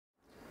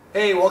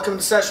Hey, welcome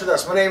to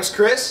Seshwithus. My name is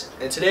Chris,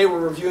 and today we're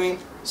reviewing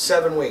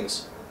 7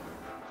 Wings.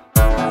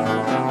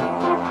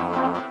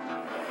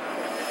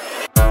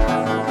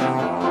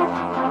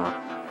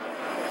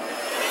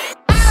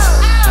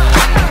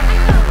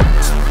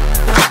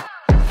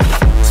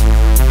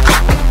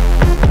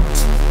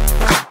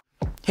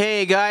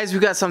 Hey guys, we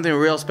got something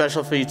real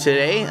special for you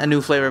today. A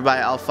new flavor by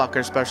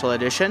Fakher Special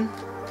Edition.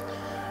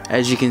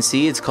 As you can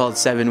see, it's called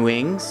 7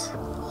 Wings.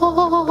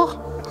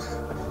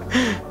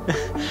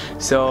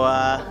 So,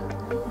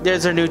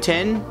 there's our new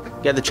tin.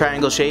 Got the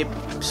triangle shape,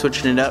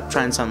 switching it up,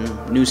 trying some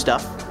new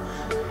stuff.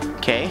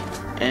 Okay,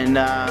 and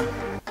it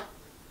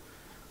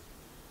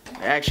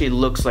actually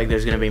looks like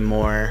there's gonna be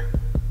more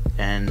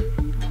than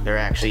there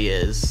actually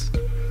is.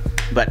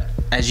 But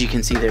as you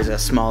can see, there's a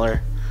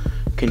smaller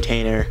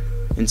container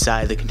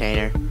inside the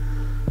container.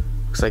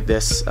 Looks like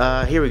this.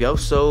 Here we go.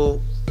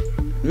 So,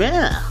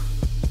 yeah.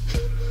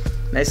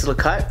 Nice little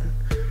cut.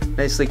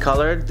 Nicely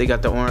colored. They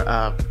got the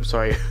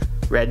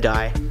red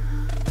dye.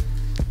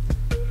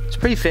 It's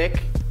pretty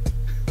thick.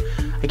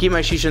 I keep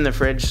my shisha in the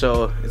fridge,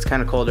 so it's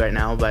kind of cold right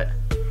now, but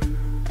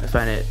I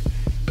find it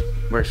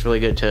works really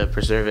good to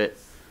preserve it.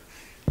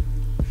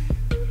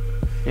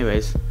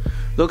 Anyways,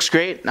 looks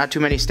great. Not too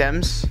many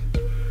stems.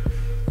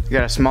 You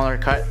got a smaller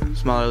cut,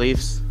 smaller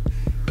leaves.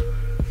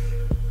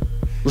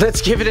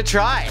 Let's give it a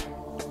try.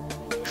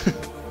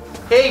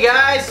 Hey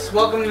guys,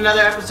 welcome to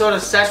another episode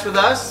of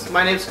Seshwithus.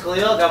 My name's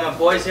Khalil. Got my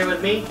boys here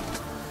with me.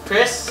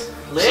 Chris,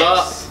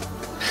 Licks,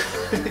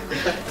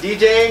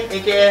 DJ,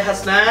 aka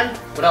Hasnan.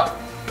 What up?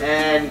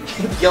 And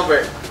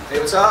Gilbert. Hey,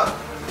 what's up?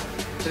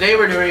 Today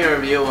we're doing a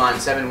review on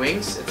 7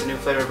 Wings. It's a new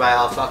flavor by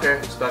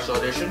Fakher Special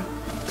Edition.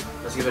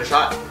 Let's give it a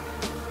shot.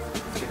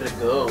 Let's give it a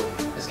go.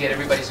 Let's get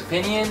everybody's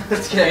opinion.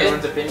 Let's get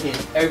everyone's opinion.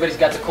 Everybody's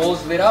got the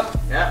coals lit up.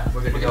 Yeah,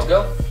 we're good to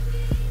go.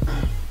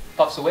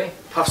 Puffs away.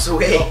 Puffs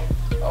away.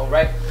 All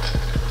right.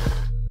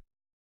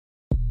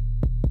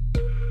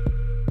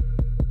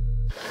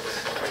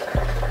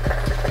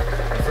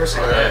 First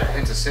of all, a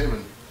hint of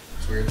cinnamon.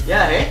 It's weird.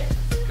 Yeah, hey?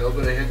 A little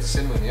bit of hint of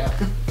cinnamon, yeah.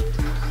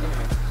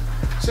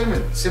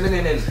 Cinnamon.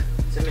 Cinnamon.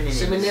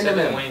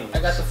 I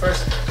got the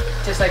first.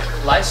 Tastes like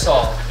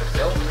Lysol.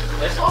 Yo,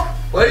 Lysol?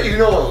 What do you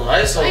know what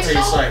Lysol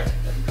tastes like?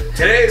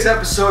 Today's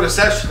episode of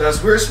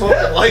Seshwithus, we're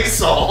smoking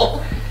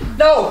Lysol.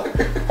 No!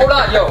 Hold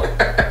on, yo.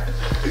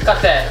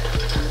 Cut that.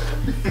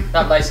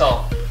 Not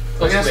Lysol.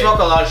 We're gonna smoke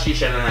a lot of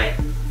shisha tonight.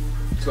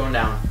 It's going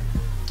down.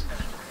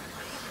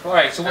 All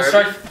right, so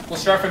we'll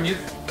start from you,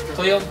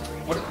 Cleo.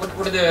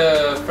 What are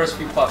the first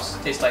few puffs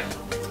taste like?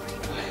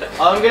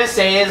 All I'm gonna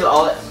say is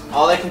all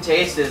I can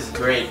taste is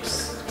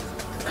grapes.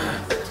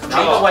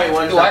 Not the white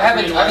ones. No, I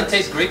haven't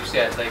tasted grapes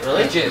yet. Like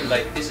really? Legit.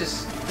 Like this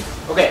is.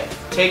 Okay,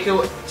 take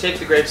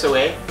the grapes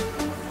away.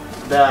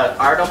 The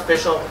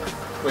artificial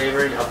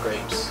flavoring of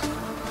grapes.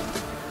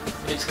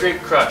 It's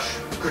grape crush.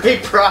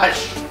 Grape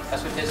crush.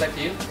 That's what it tastes like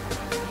to you?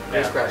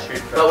 Grape crush.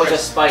 But with a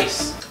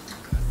spice.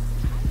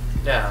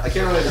 Yeah. I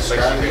can't really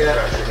describe it yet.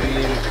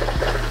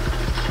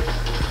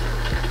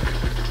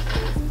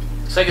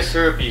 It's like a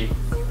syrupy,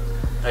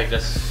 like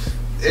this.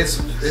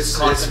 It's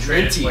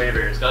concentrated minty.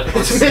 flavor. It's got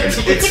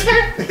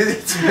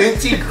It's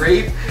minty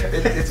grape.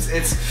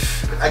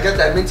 It's I got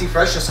that minty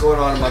freshness going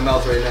on in my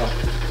mouth right now.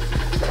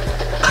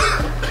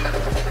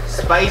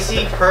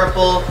 Spicy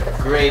purple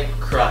grape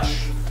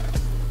crush.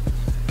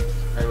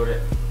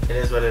 It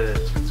is what it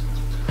is.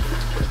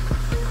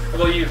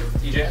 What about you,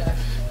 DJ?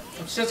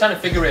 I'm still trying to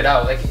figure it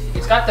out. Like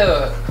it's got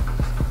the,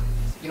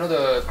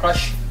 the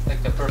crush,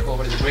 like the purple,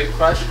 what is it, grape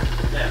crush,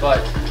 Yeah.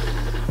 but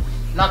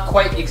not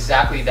quite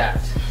exactly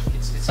that.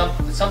 It's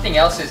something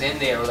else is in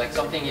there, or like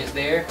something is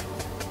there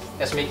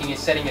that's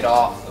setting it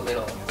off a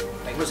little.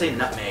 I'm gonna say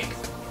nutmeg.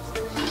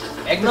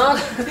 Eggnog?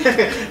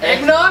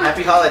 Eggnog?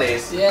 Happy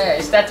holidays. Yeah,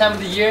 it's that time of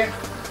the year.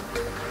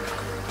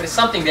 But it's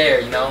something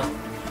there,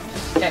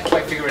 Can't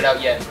quite figure it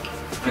out yet.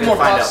 Few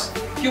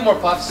more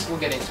puffs, we'll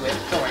get into it.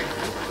 Don't worry.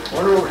 I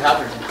wonder what would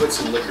happen if you put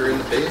some liquor in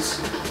the base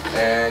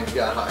and you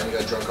got hot and you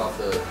got drunk off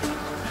the.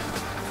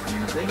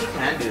 I think you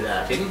can do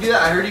that. Can you do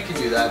that? I heard you can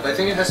do that, but I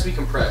think it has to be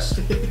compressed.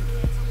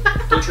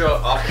 Don't you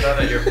offer that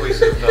at your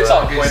place of It's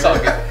all good. It's all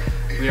good.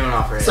 We don't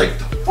offer it. It's like,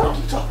 the fuck are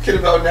you talking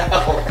about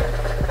now?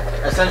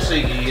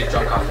 Essentially, you get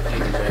drunk off the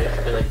fumes, right?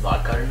 Feel like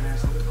vodka in there or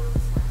something.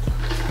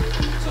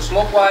 So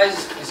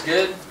smoke-wise, it's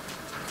good.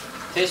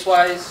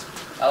 Taste-wise,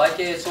 I like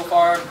it so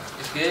far.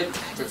 It's good,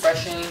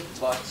 refreshing,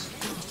 but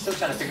still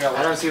trying to figure out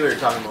I don't see what you're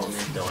talking about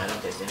mint though. I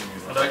don't taste any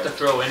mint. I'd like to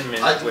throw in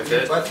mint with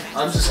it. But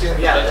I'm just gonna.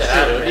 Yeah, Let's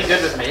that's do true. it. It'd be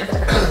good with mint.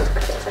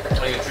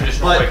 Like a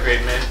traditional But- white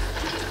grape mint.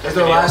 With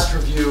the last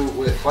review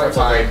with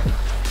Fakher,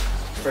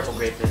 Purple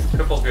grape mint.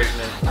 Triple grape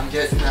mint. I'm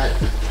getting that.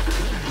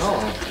 No,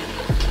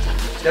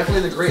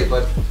 definitely the grape,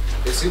 but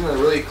it's even a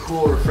really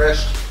cool,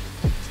 refreshed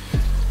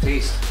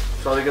taste.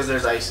 Probably because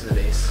there's ice in the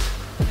base.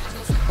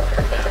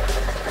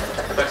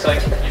 But it's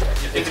like, you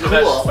It's think of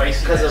that cool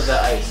spiciness. because of the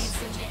ice.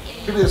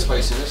 Could be the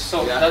spiciness.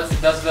 So yeah.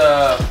 does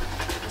the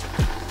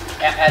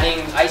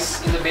adding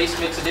ice in the base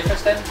makes a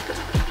difference then?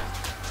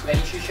 Any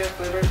shisha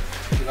flavor?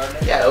 Regarding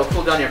it? Yeah, it'll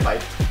cool down your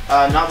pipe.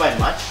 Not by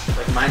much.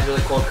 Like mine's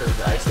really cold because of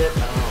the ice dip. I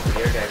don't know what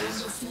your guys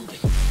is,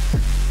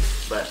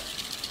 but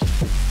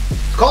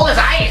it's cold as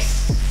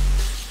ice.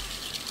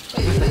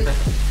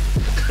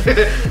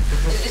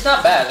 It's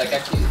not bad. Like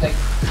actually, like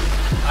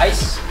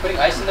ice, putting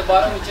ice in the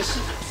bottom, it just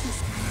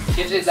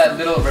gives it that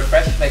little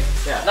refresh. Like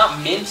not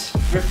mint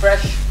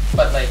refresh,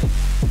 but like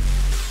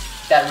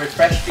that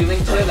refresh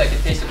feeling to it. Like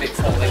it tastes a bit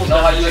cold. Like you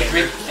know how you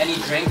drink any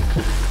drink,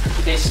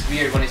 it tastes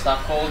weird when it's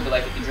not cold. But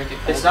like if you drink it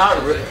cold, it's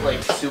not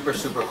like super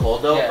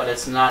cold though. Yeah. But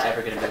it's not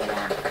ever gonna be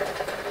warm.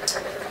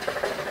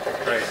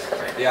 Right.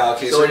 Yeah,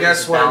 okay, so I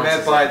guess what I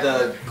meant by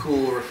the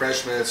cool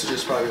refreshment, it's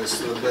just probably a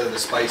little bit of the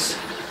spice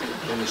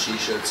in the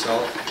shisha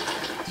itself.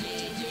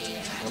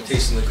 I'm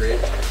tasting the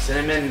grape.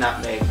 Cinnamon,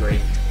 nutmeg,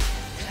 grape.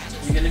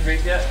 You get the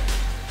grape yet?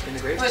 In the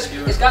grape? Well,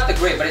 it's got the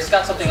grape, but it's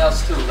got something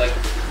else too. Like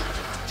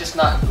just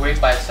not grape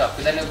by itself,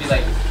 because then it'll be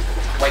like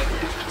white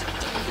grape.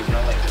 You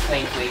know, like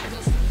plain flavor.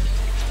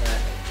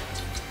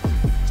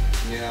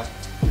 Yeah.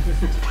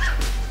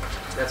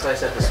 That's why I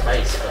said the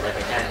spice, but like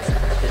I can't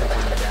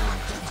pinpoint it down.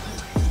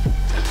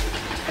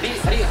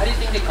 How do you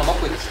think they come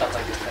up with stuff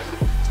like this? Like,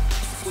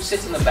 who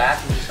sits in the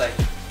back and just like,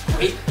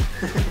 wait,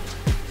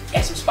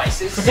 add some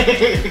spices,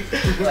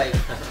 like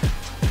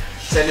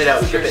send it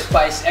out, ship it.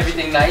 Spice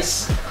everything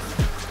nice.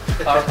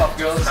 Powerpuff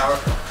Girls.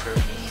 Powerpuff Girls.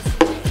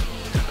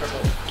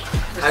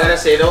 I gotta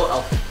say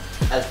though,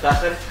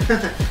 Fakher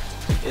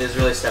is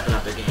really stepping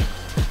up the game.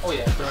 Oh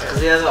yeah.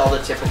 Because he has all the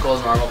typical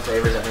normal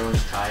flavors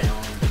everyone's tried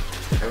on.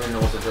 Everyone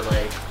knows what they're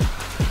like.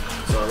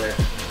 So they're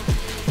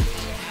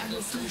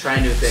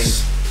trying new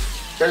things.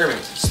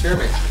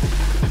 Spearmint.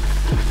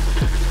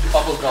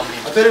 Bubble gum.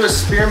 I thought it was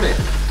spearmint.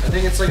 I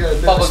think it's like a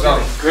bit Bubble of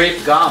gum.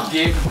 Grape gum.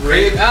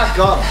 Grape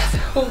gum.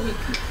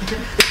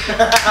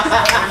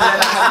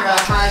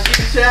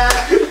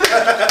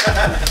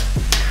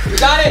 We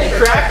got it!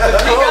 Crack the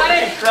code. We got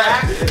it!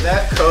 Crack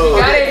that code. We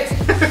got it!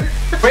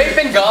 Grape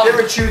and gum.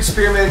 Never chewed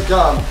spearmint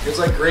gum. It's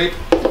like grape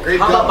gum.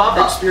 Grape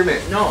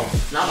spearmint. No,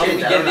 not We're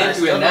getting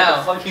into it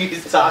now.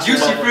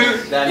 Juicy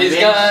fruit is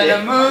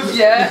gonna move,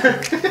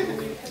 yeah.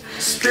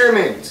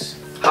 Spearmint.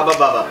 Hubba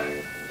bubba.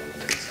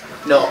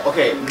 No,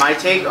 okay, my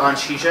take on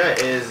shisha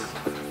is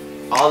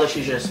all the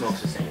shisha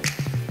smokes the same.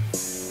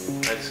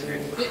 I disagree.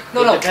 It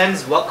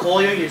depends what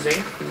coal you're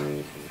using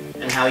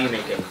and how you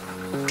make it.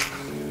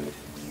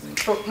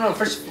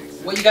 First,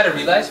 what you gotta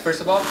realize, first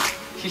of all,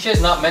 shisha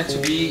is not meant to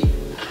be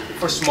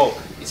for smoke.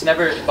 It's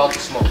never about the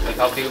smoke, like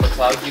how big of a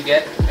cloud you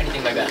get,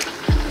 anything like that.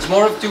 It's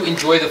more of to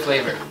enjoy the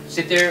flavor.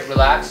 Sit there,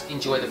 relax,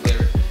 enjoy the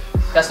flavor.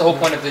 That's the whole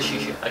point of the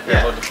shisha. I care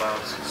about the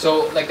clouds.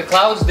 So, like the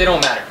clouds, they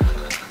don't matter.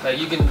 Like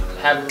you can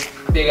have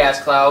big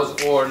ass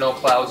clouds or no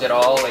clouds at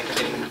all, like you're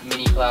getting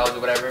mini clouds or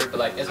whatever, but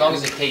like as long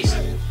as it tastes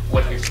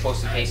what you're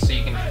supposed to taste so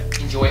you can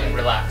enjoy it and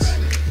relax.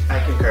 I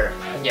concur.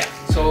 Yeah,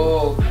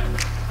 so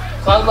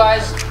cloud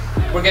wise,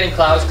 we're getting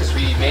clouds because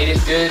we made it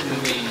good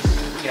and we,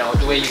 you know,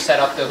 the way you set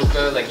up the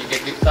hookah, like you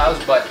get good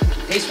clouds, but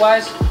taste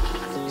wise,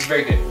 it's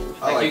very good.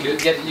 Like you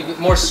get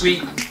more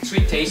sweet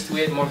taste to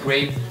it, more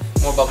grape,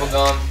 more bubble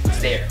gum, it's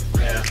there.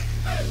 Yeah.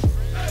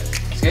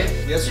 It's good?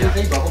 Yes, you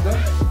think bubble gum?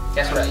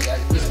 That's what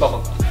it's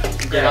bubble gum.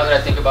 Yeah. Now that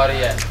I think about it,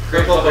 yeah.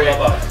 Grape bubble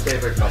gum.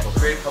 Favorite bubble.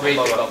 Grape Great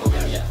bubble bubble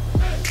gum, yeah.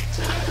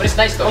 But it's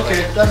nice though.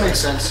 Okay, like, that makes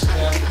sense.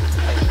 yeah.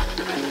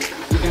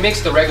 You can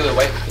mix the regular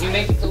white. Can you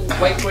make the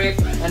white grape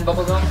and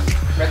bubble gum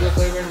regular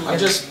flavor? And I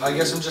guess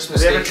I'm just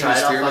Have you ever mistaking the tried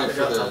spearmint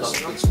for alpaca the gum?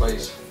 sweet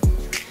spice.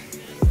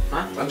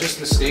 Huh? I'm just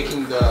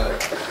mistaking the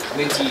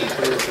minty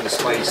flavor for the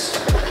spice,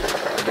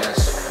 I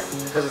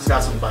guess. Because it's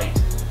got some bite.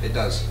 It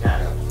does.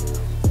 Yeah.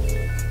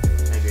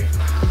 I agree.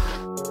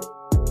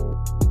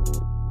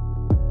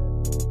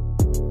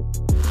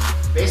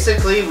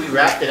 Basically, we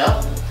wrapped it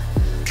up.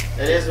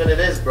 It is what it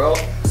is, bro.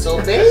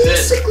 So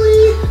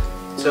basically,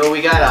 so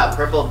we got a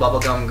purple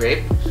bubblegum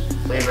grape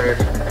flavored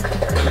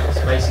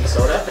spicy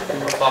soda.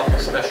 Pop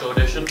special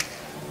edition.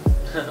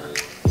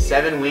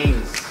 7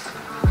 wings.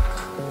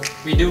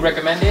 We do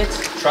recommend it.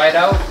 Try it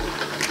out.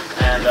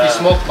 And If you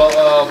smoked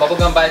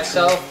bubblegum by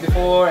itself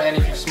before, and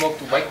if you've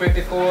smoked white grape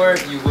before,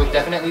 you will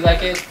definitely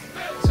like it.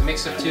 It's a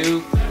mix of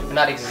two. But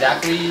not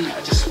exactly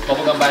just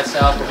bubblegum by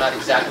itself, or not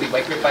exactly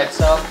white grape by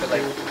itself, but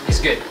like it's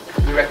good.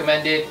 We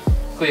recommend it.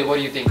 Clea, what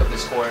do you think of the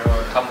score,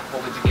 or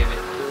what would you give it?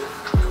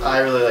 I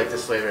really like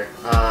this flavor.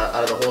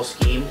 Out of the whole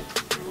scheme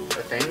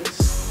of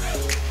things,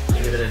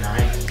 I give it a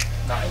 9.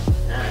 9.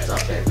 Yeah, it's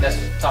up there. That's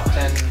top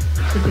 10.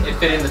 It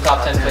fit in the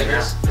top 10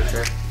 flavors. Yeah, for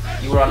sure.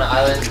 You were on an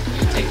island,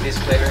 you take this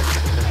flavor.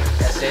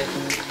 That's it.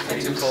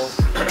 And too cold.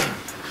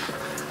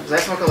 Because I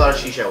smoke a lot of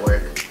shisha at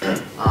work.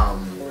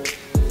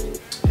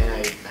 And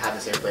I have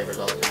the same flavors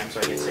all the time, so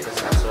I get sick of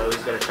stuff. So I always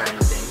gotta try new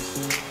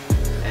things.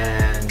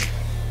 And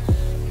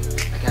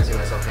I can't see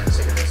myself getting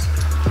sick of this.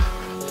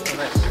 Oh,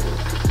 nice.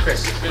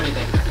 Chris, what do you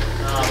think?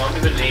 I'll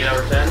give it an 8 out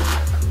of 10.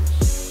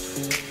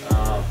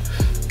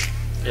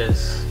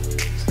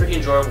 It's pretty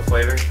enjoyable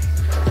flavor.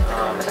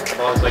 I've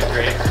always liked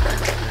grape.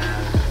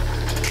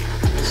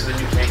 And this is a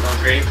new take on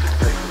grape. I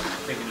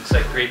think it's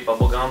like grape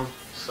bubblegum.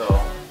 So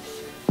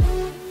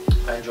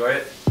I enjoy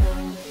it.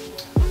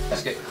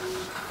 That's good.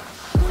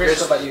 Chris,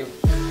 what about you?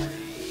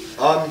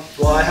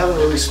 Well, I haven't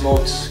really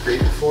smoked grape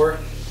before.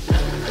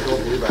 I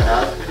don't believe I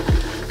have.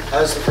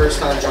 That was the first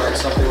time trying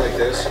something like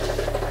this.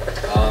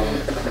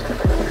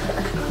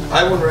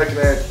 I wouldn't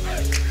recommend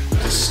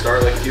just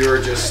start, like if you were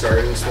just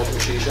starting smoking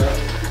shisha,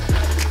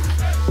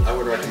 I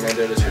would recommend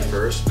it as your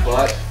first,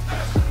 but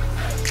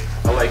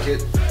I like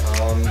it.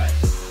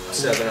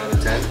 7 out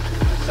of 10.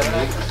 7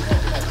 out of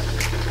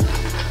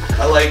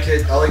 10. I like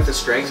it. I like the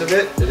strength of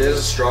it. It is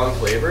a strong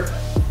flavor.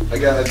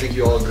 Again, I think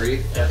you all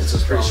agree. Yeah, it's a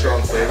pretty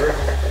strong flavor.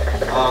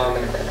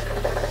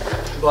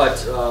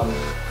 But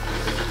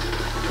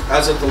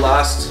as of the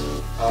last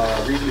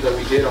review that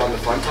we did on the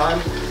Fun Time,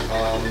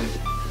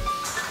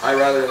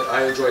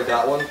 I enjoyed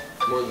that one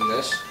more than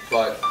this.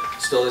 But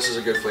still, this is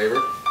a good flavor.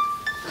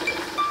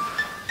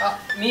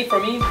 For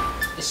me,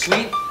 it's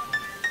sweet.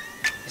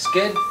 It's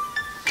good.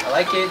 I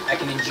like it. I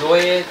can enjoy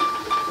it.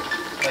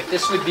 Like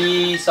this would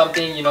be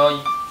something, you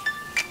know,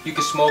 you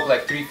could smoke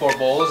like 3-4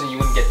 bowls and you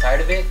wouldn't get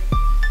tired of it.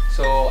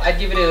 So I'd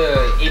give it a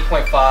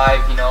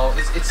 8.5. You know,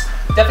 it's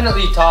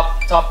definitely top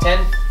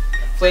 10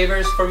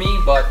 flavors for me,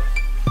 but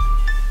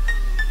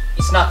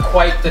it's not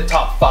quite the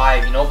top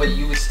 5. You know, but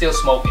you would still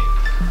smoke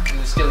it. You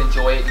would still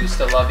enjoy it. You would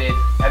still love it.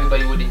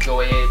 Everybody would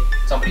enjoy it.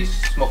 Somebody's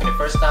smoking it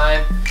first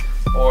time,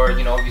 or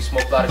you know, if you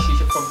smoked a lot of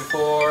shisha from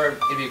before,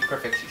 it'd be a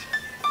perfect shisha.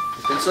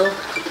 You think so?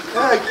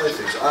 Yeah, I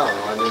think so. I don't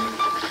know. I mean,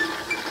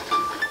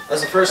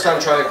 as the first time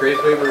trying a grape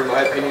flavor, in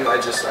my opinion, I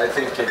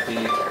think it'd be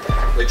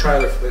like try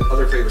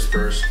other flavors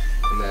first,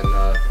 and then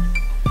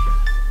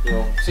you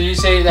know. So you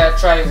say that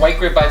try white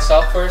grape by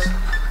itself first,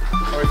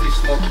 or if you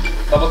smoke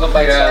bubblegum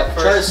by itself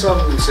first? Try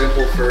something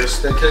simple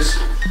first, because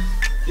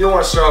you don't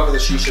want to start off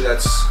with a shisha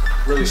that's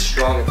really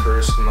strong at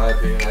first, in my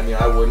opinion. I mean,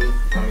 I wouldn't.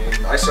 I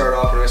mean, I started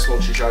off when I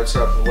smoked shisha, I'd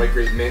start off with white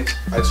grape mint.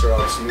 I'd start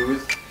off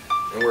smooth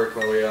and work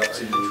my way up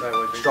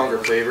to stronger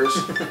flavors.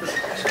 So.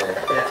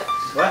 Yeah.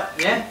 What?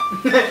 Yeah?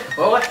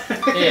 What?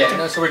 Yeah,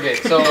 no, so we're good.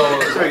 So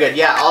we're good.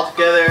 Yeah,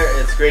 altogether,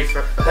 it's great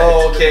for...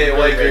 Oh, okay,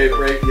 white grape,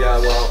 right? Yeah,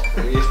 well,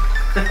 I mean...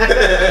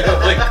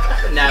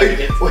 now you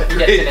get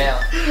to now.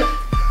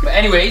 But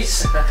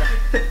anyways,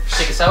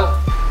 take us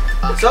out.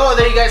 So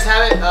there you guys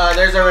have it.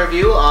 There's a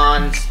review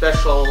on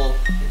special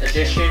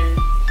edition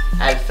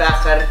at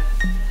Fakher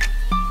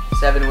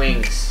 7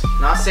 wings.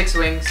 Not 6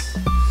 wings,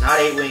 not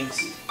 8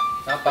 wings,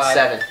 not 5.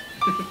 7.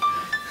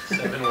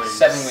 7 wings.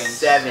 7 wings.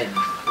 7.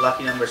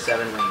 Lucky number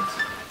 7 wings.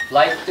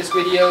 Like this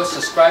video,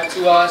 subscribe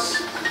to us,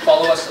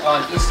 follow us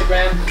on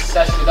Instagram,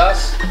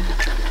 Seshwithus.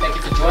 Thank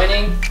you for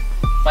joining.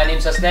 My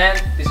name's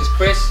Asnan, this is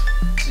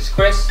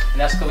Chris, and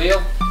that's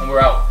Khalil, and we're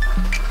out.